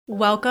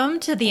Welcome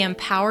to the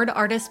Empowered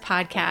Artist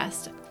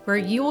Podcast, where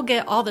you will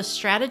get all the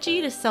strategy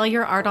to sell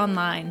your art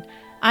online.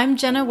 I'm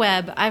Jenna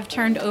Webb. I've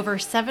turned over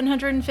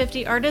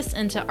 750 artists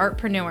into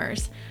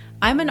artpreneurs.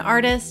 I'm an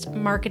artist,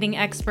 marketing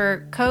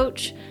expert,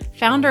 coach,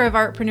 founder of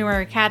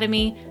Artpreneur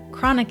Academy,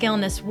 chronic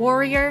illness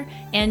warrior,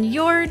 and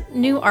your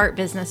new art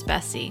business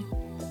bestie.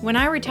 When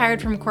I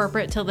retired from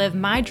corporate to live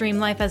my dream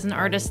life as an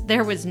artist,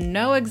 there was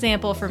no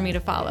example for me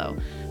to follow.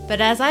 But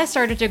as I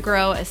started to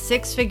grow a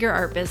six-figure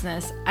art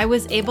business, I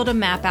was able to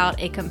map out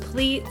a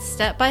complete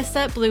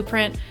step-by-step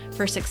blueprint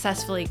for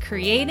successfully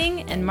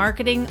creating and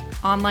marketing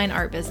online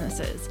art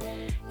businesses.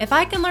 If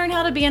I can learn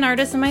how to be an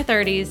artist in my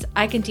 30s,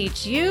 I can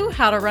teach you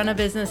how to run a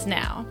business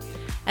now.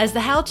 As the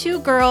how-to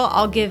girl,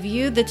 I'll give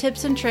you the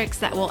tips and tricks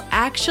that will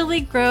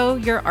actually grow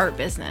your art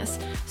business.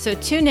 So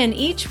tune in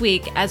each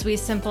week as we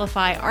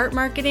simplify art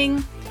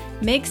marketing,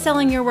 make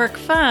selling your work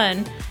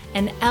fun,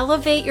 and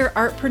elevate your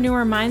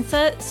artpreneur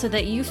mindset so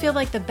that you feel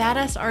like the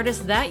badass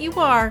artist that you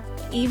are,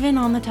 even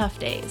on the tough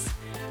days.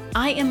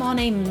 I am on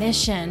a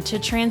mission to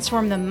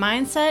transform the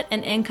mindset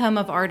and income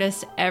of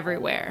artists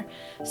everywhere.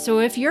 So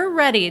if you're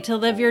ready to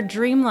live your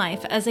dream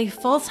life as a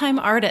full-time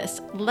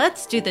artist,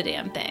 let's do the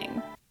damn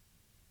thing.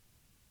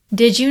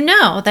 Did you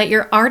know that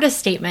your artist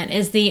statement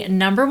is the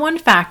number one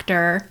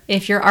factor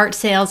if your art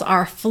sales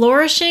are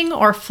flourishing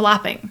or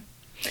flopping?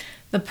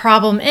 The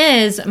problem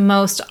is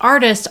most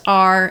artists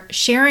are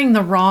sharing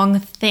the wrong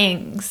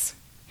things,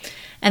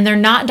 and they're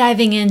not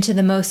diving into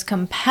the most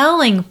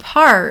compelling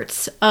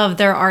parts of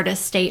their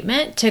artist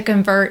statement to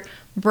convert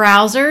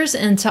browsers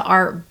into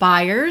art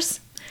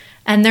buyers,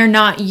 and they're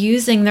not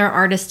using their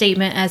artist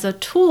statement as a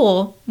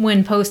tool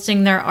when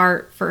posting their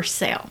art for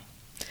sale.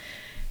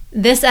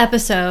 This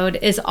episode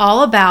is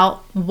all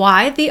about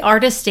why the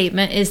artist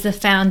statement is the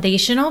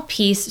foundational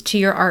piece to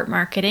your art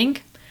marketing,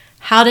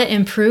 how to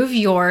improve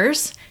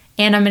yours,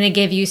 and I'm going to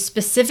give you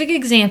specific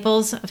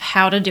examples of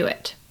how to do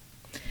it.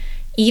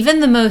 Even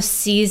the most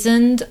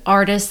seasoned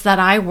artists that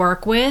I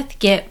work with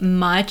get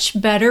much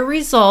better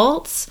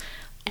results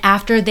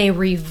after they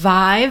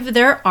revive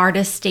their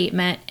artist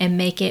statement and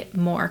make it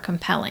more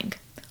compelling.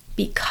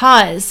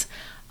 Because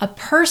a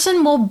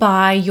person will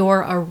buy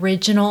your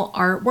original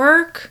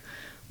artwork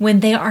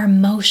when they are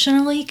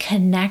emotionally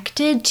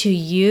connected to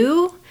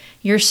you,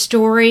 your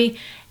story,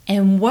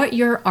 and what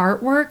your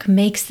artwork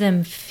makes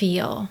them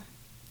feel.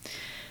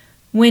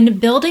 When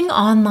building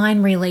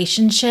online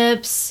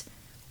relationships,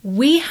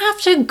 we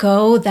have to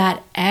go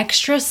that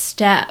extra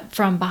step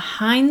from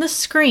behind the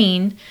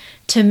screen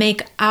to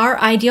make our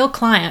ideal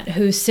client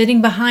who's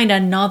sitting behind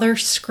another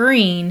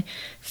screen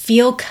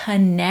feel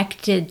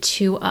connected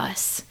to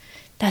us.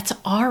 That's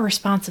our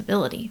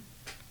responsibility.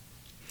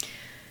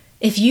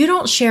 If you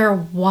don't share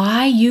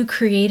why you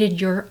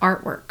created your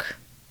artwork,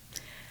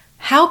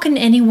 how can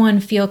anyone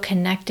feel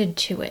connected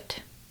to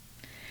it?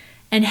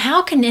 And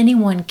how can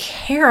anyone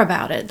care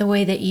about it the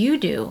way that you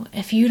do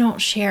if you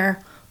don't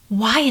share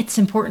why it's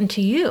important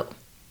to you?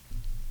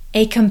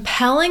 A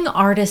compelling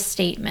artist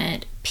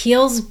statement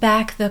peels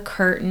back the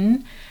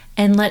curtain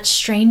and lets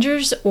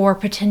strangers or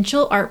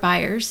potential art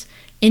buyers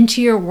into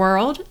your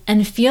world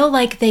and feel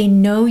like they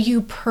know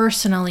you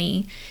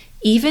personally,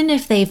 even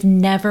if they've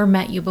never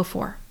met you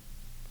before.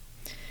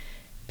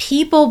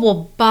 People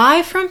will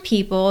buy from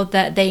people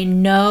that they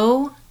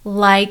know,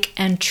 like,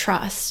 and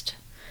trust.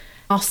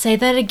 I'll say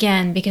that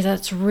again because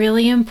that's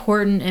really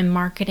important in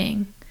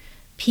marketing.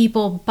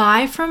 People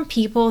buy from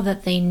people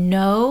that they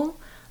know,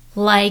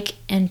 like,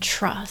 and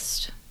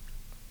trust.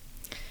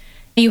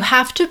 You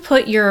have to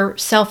put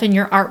yourself in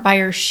your art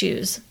buyer's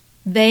shoes.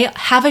 They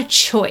have a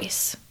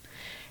choice.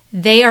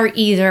 They are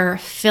either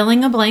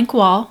filling a blank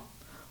wall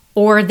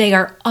or they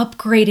are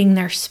upgrading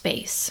their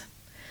space.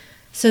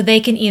 So they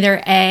can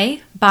either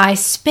A, buy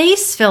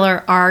space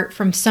filler art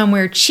from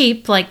somewhere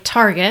cheap like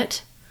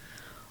Target,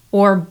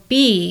 or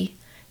B,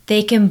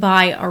 they can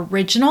buy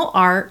original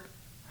art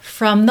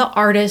from the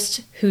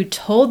artist who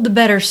told the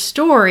better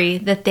story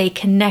that they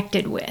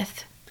connected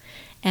with.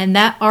 And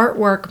that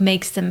artwork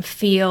makes them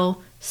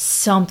feel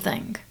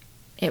something.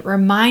 It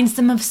reminds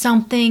them of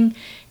something.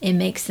 It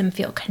makes them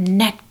feel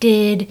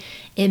connected.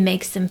 It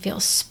makes them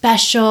feel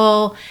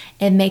special.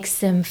 It makes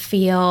them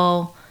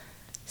feel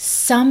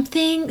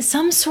something,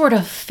 some sort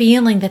of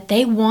feeling that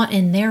they want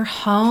in their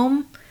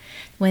home.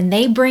 When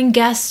they bring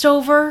guests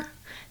over,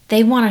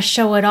 they want to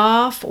show it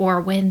off,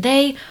 or when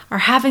they are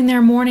having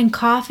their morning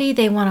coffee,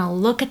 they want to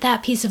look at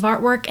that piece of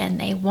artwork and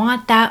they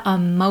want that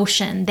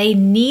emotion. They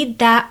need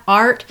that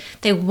art.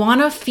 They want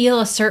to feel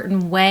a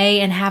certain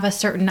way and have a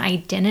certain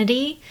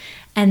identity,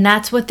 and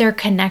that's what they're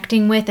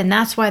connecting with, and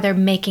that's why they're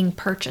making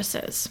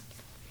purchases.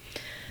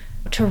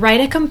 To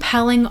write a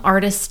compelling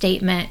artist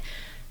statement,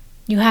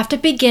 you have to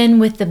begin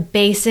with the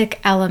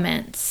basic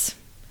elements: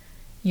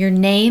 your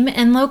name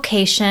and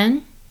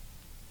location,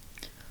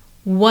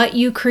 what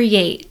you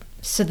create.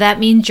 So that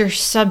means your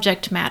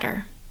subject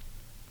matter,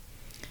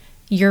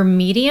 your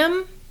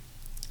medium,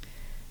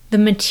 the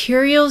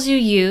materials you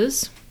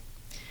use.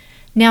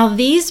 Now,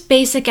 these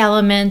basic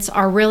elements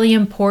are really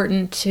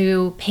important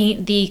to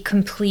paint the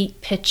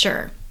complete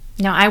picture.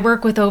 Now, I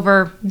work with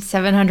over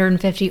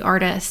 750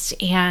 artists,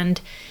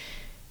 and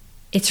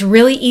it's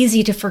really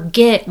easy to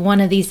forget one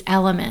of these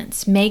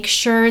elements. Make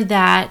sure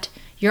that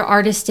your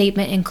artist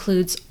statement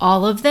includes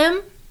all of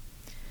them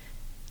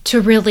to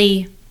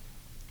really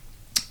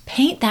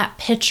paint that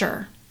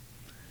picture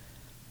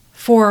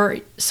for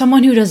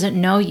someone who doesn't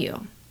know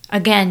you.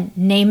 Again,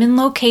 name and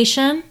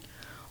location,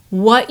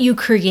 what you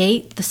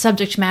create, the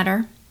subject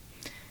matter,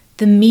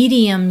 the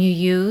medium you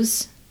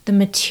use, the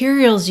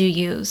materials you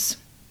use.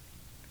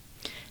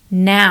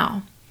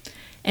 Now,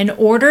 in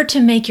order to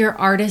make your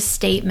artist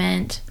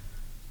statement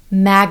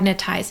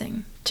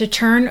magnetizing, to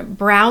turn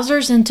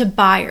browsers into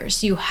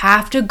buyers, you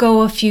have to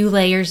go a few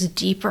layers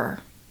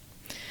deeper.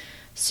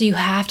 So you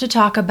have to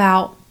talk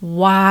about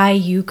why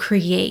you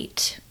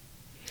create.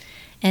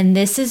 And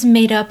this is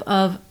made up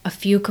of a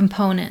few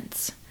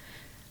components.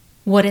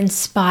 What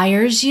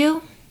inspires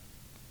you,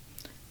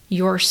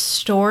 your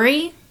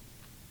story,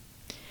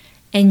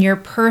 and your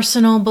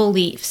personal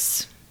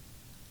beliefs.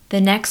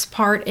 The next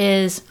part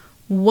is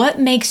what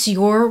makes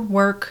your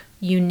work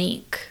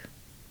unique.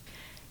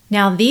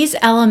 Now, these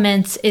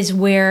elements is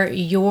where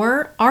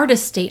your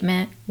artist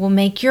statement will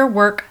make your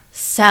work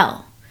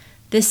sell.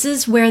 This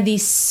is where the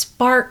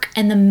spark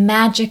and the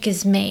magic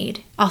is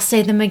made. I'll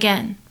say them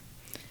again.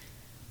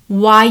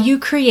 Why you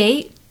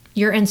create,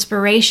 your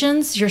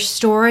inspirations, your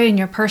story, and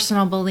your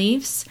personal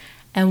beliefs,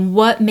 and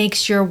what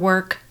makes your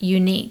work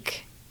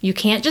unique. You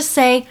can't just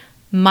say,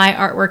 my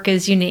artwork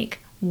is unique.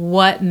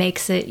 What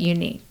makes it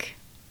unique?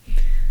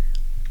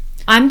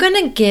 I'm going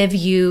to give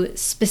you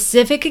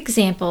specific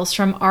examples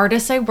from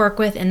artists I work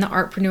with in the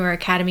Artpreneur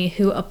Academy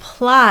who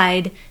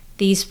applied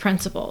these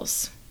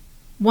principles.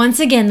 Once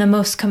again, the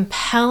most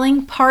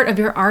compelling part of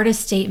your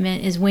artist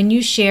statement is when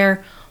you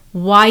share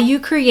why you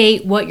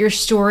create, what your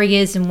story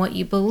is, and what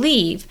you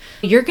believe.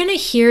 You're going to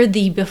hear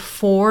the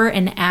before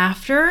and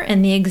after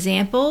and the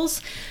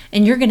examples,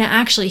 and you're going to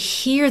actually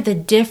hear the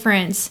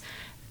difference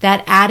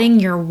that adding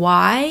your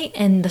why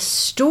and the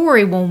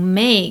story will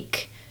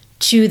make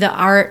to the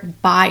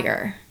art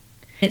buyer.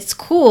 It's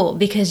cool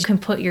because you can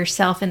put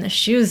yourself in the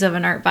shoes of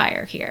an art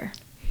buyer here.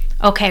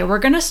 Okay, we're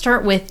going to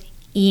start with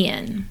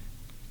Ian.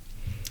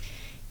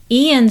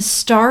 Ian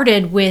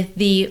started with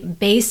the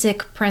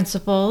basic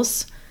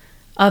principles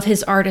of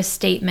his artist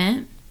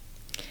statement.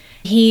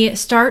 He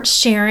starts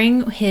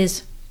sharing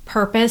his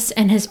purpose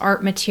and his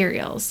art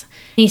materials.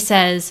 He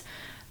says,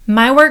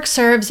 "My work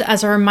serves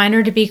as a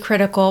reminder to be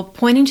critical,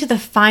 pointing to the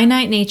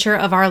finite nature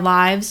of our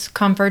lives,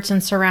 comforts,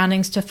 and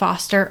surroundings to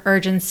foster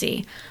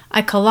urgency.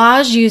 I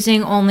collage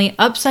using only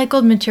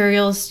upcycled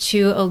materials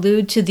to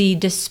allude to the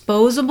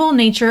disposable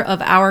nature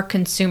of our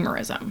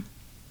consumerism."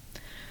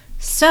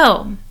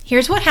 So,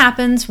 here's what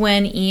happens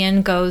when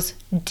Ian goes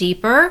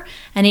deeper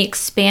and he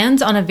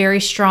expands on a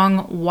very strong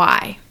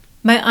why.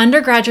 My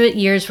undergraduate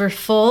years were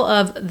full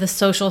of the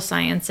social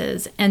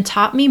sciences and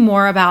taught me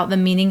more about the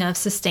meaning of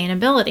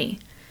sustainability.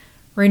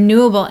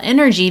 Renewable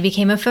energy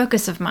became a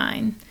focus of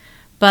mine,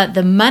 but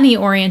the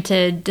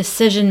money-oriented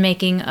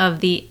decision-making of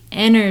the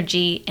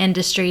energy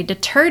industry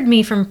deterred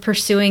me from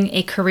pursuing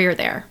a career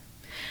there.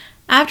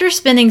 After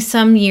spending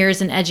some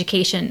years in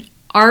education,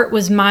 art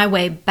was my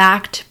way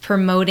back to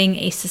promoting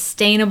a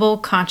sustainable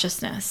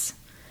consciousness.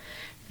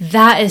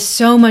 That is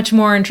so much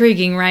more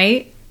intriguing,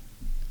 right?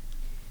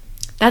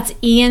 That's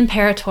Ian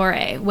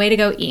Paratore. Way to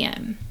go,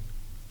 Ian.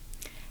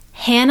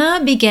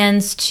 Hannah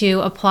begins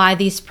to apply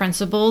these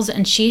principles,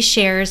 and she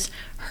shares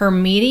her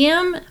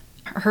medium,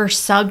 her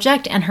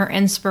subject, and her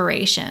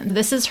inspiration.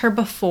 This is her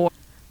before.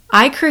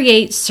 "I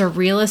create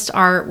surrealist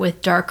art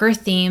with darker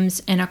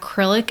themes in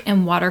acrylic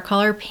and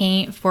watercolor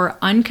paint for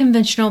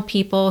unconventional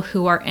people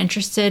who are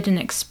interested in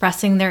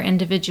expressing their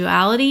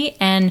individuality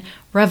and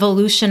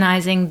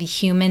revolutionizing the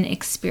human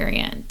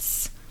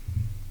experience."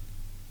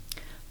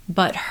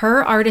 But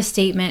her artist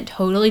statement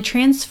totally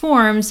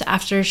transforms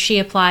after she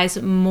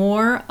applies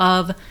more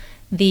of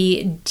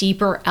the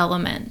deeper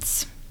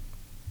elements.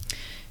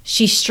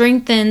 She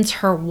strengthens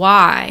her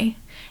why,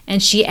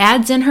 and she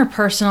adds in her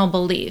personal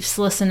beliefs.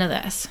 Listen to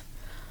this.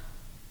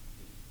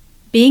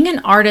 "Being an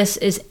artist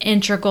is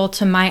integral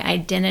to my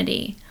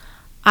identity.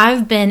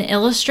 I've been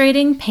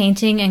illustrating,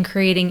 painting, and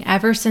creating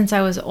ever since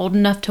I was old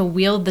enough to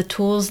wield the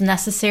tools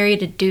necessary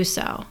to do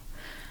so.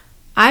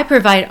 I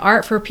provide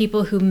art for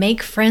people who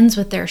make friends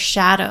with their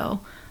shadow,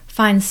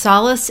 find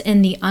solace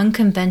in the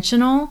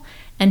unconventional,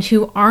 and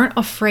who aren't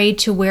afraid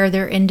to wear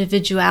their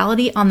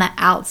individuality on the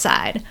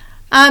outside."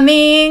 I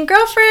mean,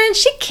 girlfriend,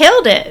 she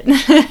killed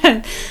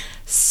it.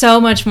 So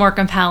much more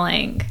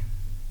compelling.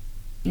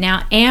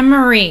 Now,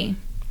 Anne-Marie.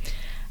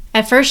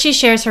 At first, she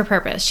shares her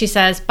purpose. She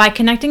says, "By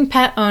connecting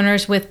pet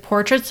owners with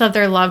portraits of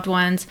their loved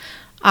ones,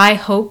 I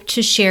hope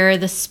to share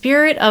the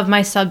spirit of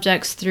my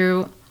subjects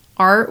through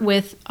art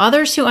with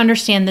others who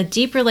understand the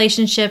deep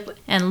relationship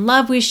and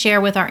love we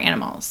share with our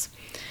animals.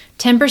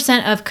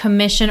 10% of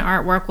commission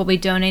artwork will be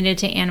donated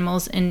to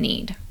animals in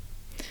need."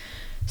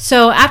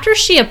 So after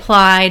she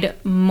applied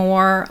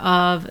more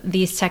of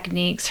these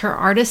techniques, her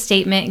artist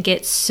statement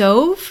gets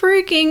so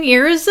freaking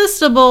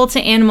irresistible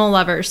to animal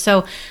lovers.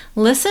 So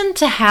listen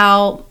to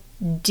how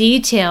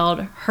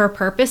detailed her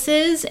purpose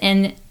is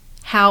and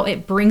how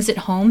it brings it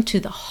home to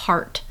the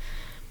heart.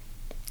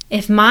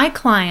 If my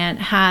client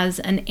has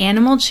an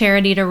animal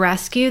charity to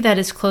rescue that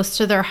is close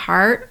to their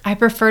heart, I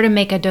prefer to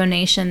make a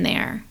donation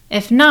there.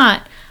 If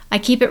not, I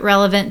keep it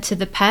relevant to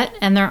the pet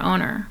and their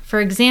owner. For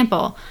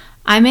example,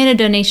 I made a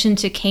donation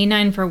to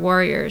Canine for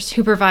Warriors,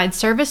 who provide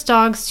service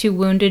dogs to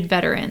wounded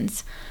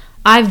veterans.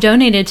 I've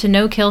donated to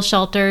No Kill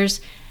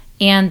Shelters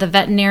and the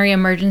Veterinary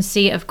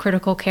Emergency of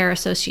Critical Care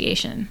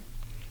Association.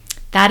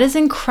 That is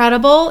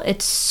incredible.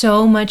 It's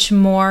so much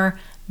more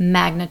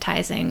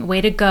magnetizing. Way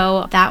to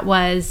go. That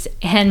was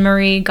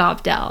Anne-Marie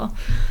Gobdell.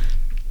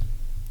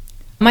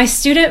 My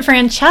student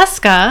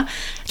Francesca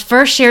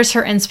first shares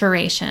her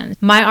inspiration.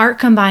 My art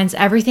combines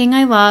everything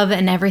I love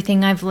and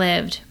everything I've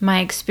lived. My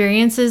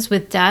experiences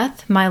with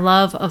death, my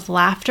love of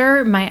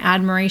laughter, my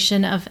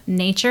admiration of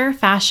nature,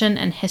 fashion,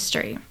 and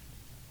history.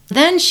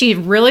 Then she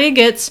really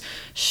gets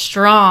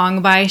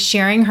strong by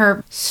sharing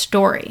her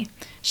story.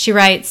 She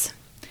writes,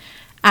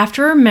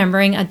 "After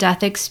remembering a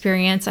death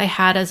experience I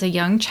had as a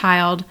young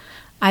child,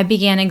 I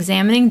began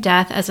examining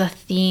death as a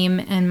theme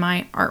in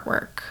my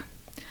artwork.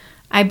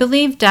 I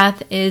believe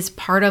death is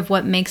part of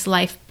what makes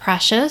life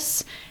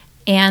precious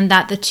and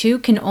that the two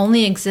can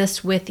only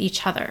exist with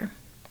each other.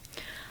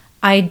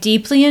 I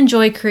deeply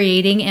enjoy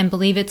creating and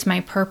believe it's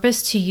my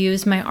purpose to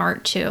use my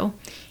art to,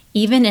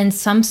 even in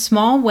some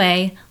small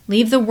way,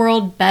 leave the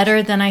world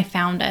better than I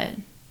found it."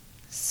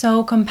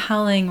 So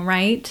compelling,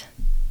 right?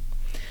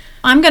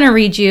 I'm going to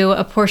read you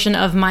a portion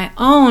of my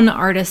own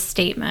artist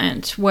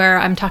statement where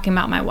I'm talking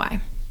about my why.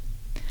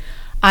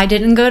 I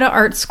didn't go to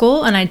art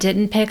school and I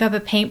didn't pick up a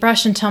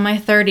paintbrush until my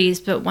 30s,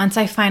 but once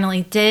I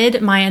finally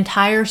did, my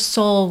entire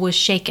soul was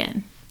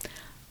shaken.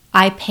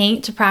 I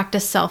paint to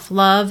practice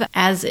self-love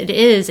as it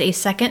is a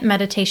second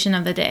meditation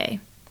of the day.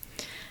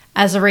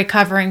 As a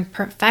recovering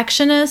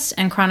perfectionist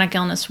and chronic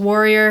illness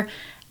warrior,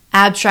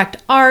 abstract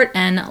art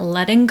and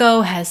letting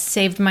go has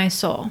saved my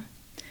soul.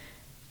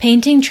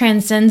 Painting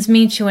transcends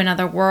me to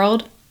another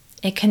world.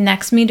 It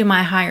connects me to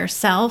my higher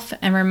self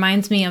and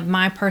reminds me of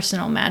my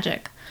personal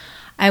magic.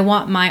 I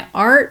want my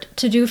art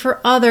to do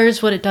for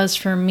others what it does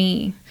for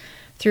me.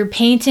 Through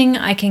painting,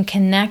 I can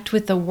connect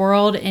with the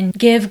world and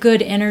give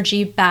good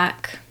energy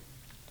back.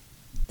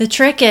 The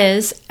trick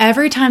is,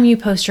 every time you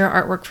post your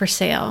artwork for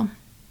sale,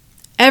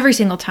 every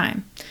single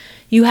time,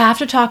 you have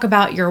to talk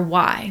about your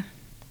why.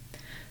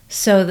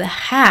 So the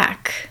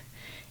hack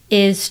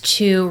is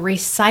to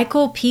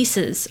recycle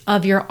pieces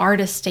of your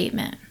artist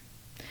statement.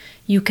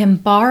 You can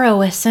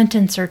borrow a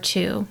sentence or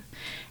two,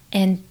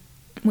 and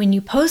when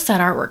you post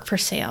that artwork for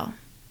sale,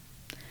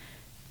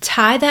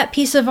 tie that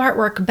piece of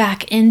artwork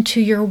back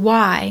into your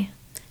why,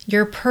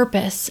 your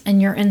purpose,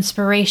 and your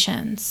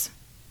inspirations.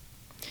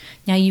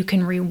 Now you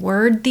can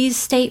reword these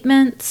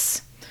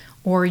statements,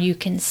 or you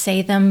can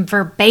say them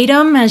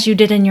verbatim as you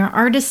did in your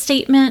artist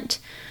statement.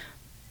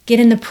 Get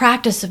in the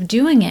practice of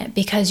doing it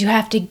because you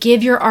have to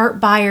give your art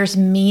buyers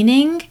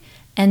meaning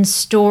and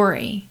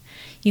story.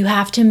 You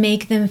have to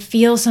make them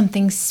feel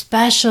something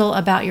special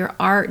about your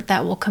art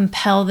that will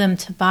compel them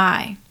to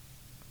buy.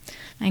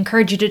 I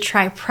encourage you to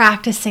try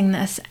practicing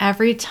this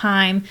every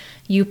time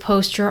you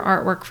post your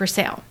artwork for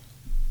sale.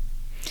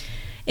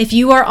 If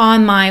you are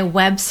on my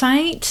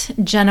website,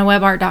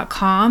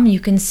 jennawebart.com, you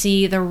can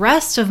see the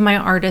rest of my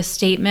artist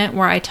statement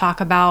where I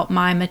talk about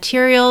my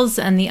materials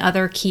and the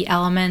other key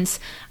elements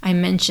I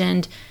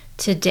mentioned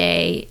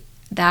today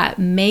that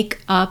make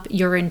up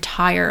your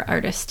entire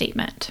artist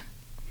statement.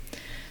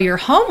 Your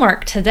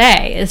homework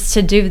today is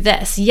to do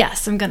this.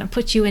 Yes, I'm going to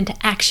put you into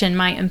action,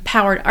 my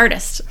empowered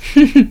artist.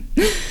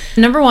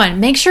 Number one,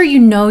 make sure you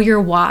know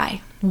your why.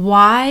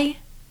 Why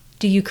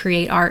do you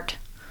create art?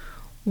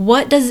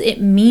 What does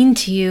it mean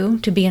to you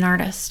to be an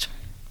artist?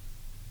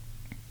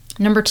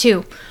 Number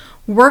two,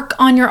 work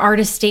on your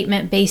artist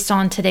statement based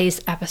on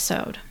today's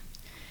episode.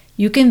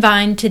 You can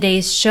find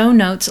today's show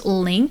notes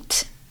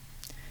linked,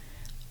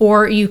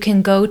 or you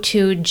can go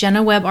to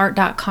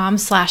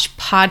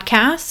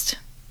jennawebart.com/podcast.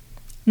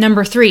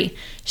 Number three,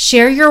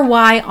 share your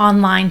why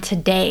online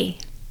today.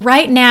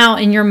 Right now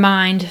in your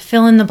mind,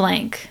 fill in the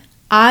blank.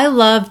 I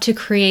love to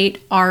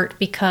create art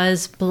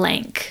because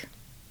blank.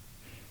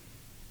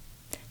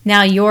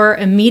 Now your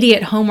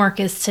immediate homework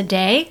is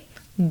today,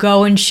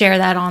 go and share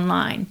that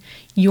online.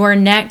 Your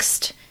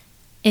next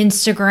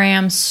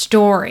Instagram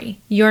story,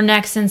 your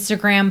next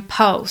Instagram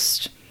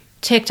post,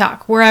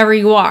 TikTok, wherever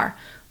you are,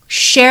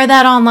 share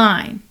that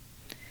online.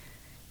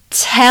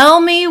 Tell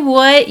me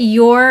what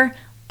your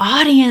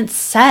audience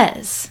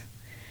says.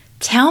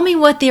 Tell me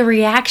what the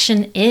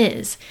reaction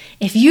is.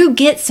 If you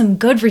get some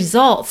good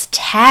results,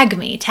 tag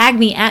me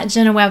at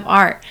Jenna Webb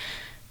Art.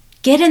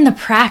 Get in the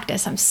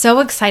practice. I'm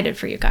so excited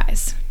for you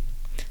guys.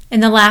 In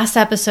the last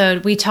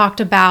episode, we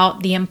talked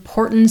about the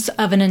importance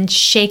of an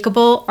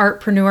unshakable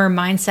artpreneur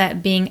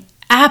mindset being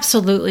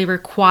absolutely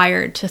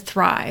required to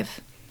thrive.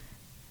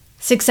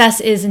 Success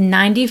is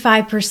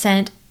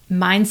 95%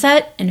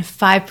 mindset and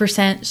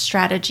 5%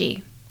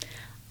 strategy.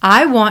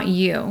 I want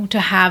you to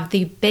have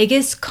the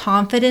biggest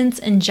confidence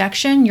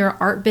injection your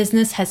art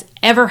business has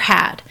ever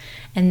had.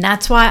 And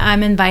that's why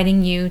I'm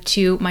inviting you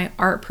to my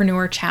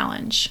Artpreneur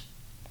Challenge.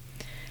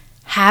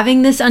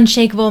 Having this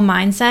unshakable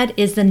mindset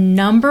is the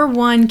number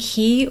one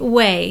key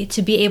way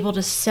to be able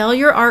to sell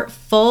your art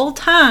full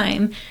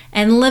time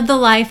and live the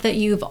life that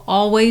you've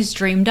always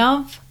dreamed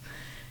of.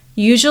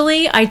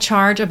 Usually I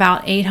charge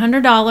about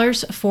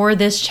 $800 for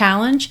this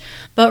challenge,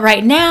 but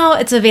right now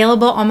it's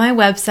available on my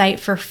website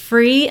for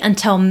free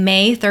until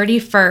May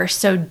 31st,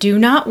 so do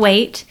not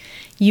wait.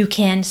 You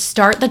can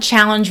start the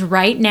challenge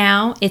right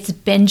now. It's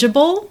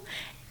bingeable.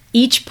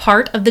 Each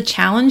part of the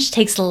challenge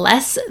takes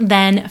less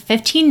than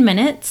 15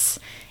 minutes.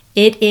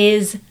 It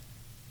is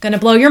going to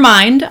blow your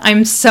mind.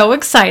 I'm so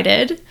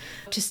excited.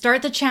 To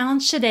start the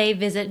challenge today,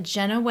 visit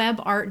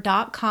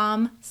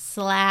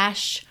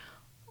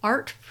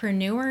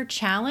JennaWebArt.com/Artpreneur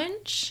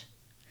Challenge.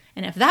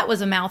 And if that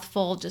was a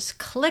mouthful, just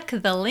click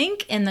the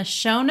link in the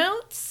show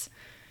notes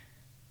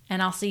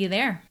and I'll see you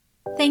there.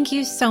 Thank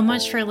you so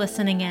much for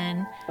listening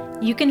in.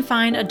 You can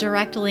find a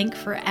direct link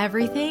for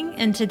everything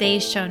in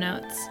today's show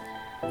notes.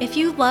 If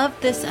you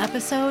loved this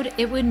episode,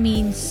 it would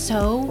mean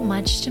so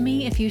much to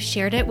me if you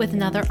shared it with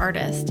another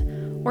artist,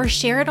 or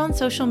share it on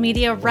social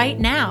media right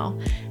now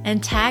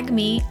and tag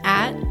me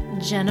at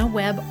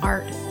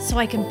JennaWebArt so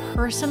I can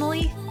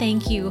personally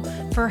thank you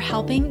for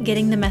helping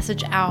getting the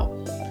message out.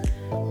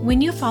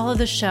 When you follow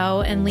the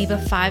show and leave a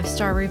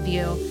 5-star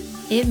review,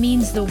 it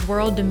means the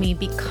world to me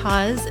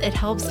because it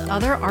helps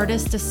other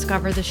artists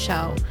discover the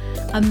show,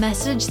 a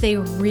message they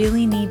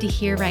really need to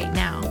hear right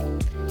now.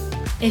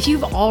 If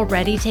you've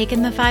already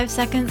taken the 5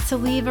 seconds to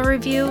leave a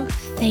review,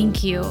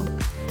 thank you.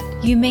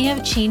 You may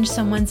have changed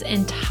someone's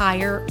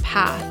entire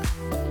path.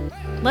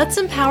 Let's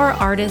empower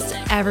artists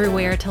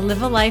everywhere to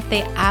live a life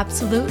they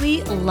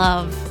absolutely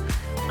love.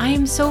 I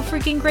am so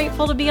freaking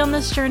grateful to be on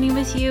this journey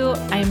with you.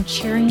 I am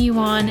cheering you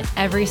on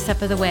every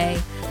step of the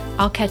way.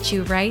 I'll catch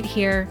you right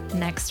here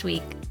next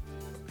week.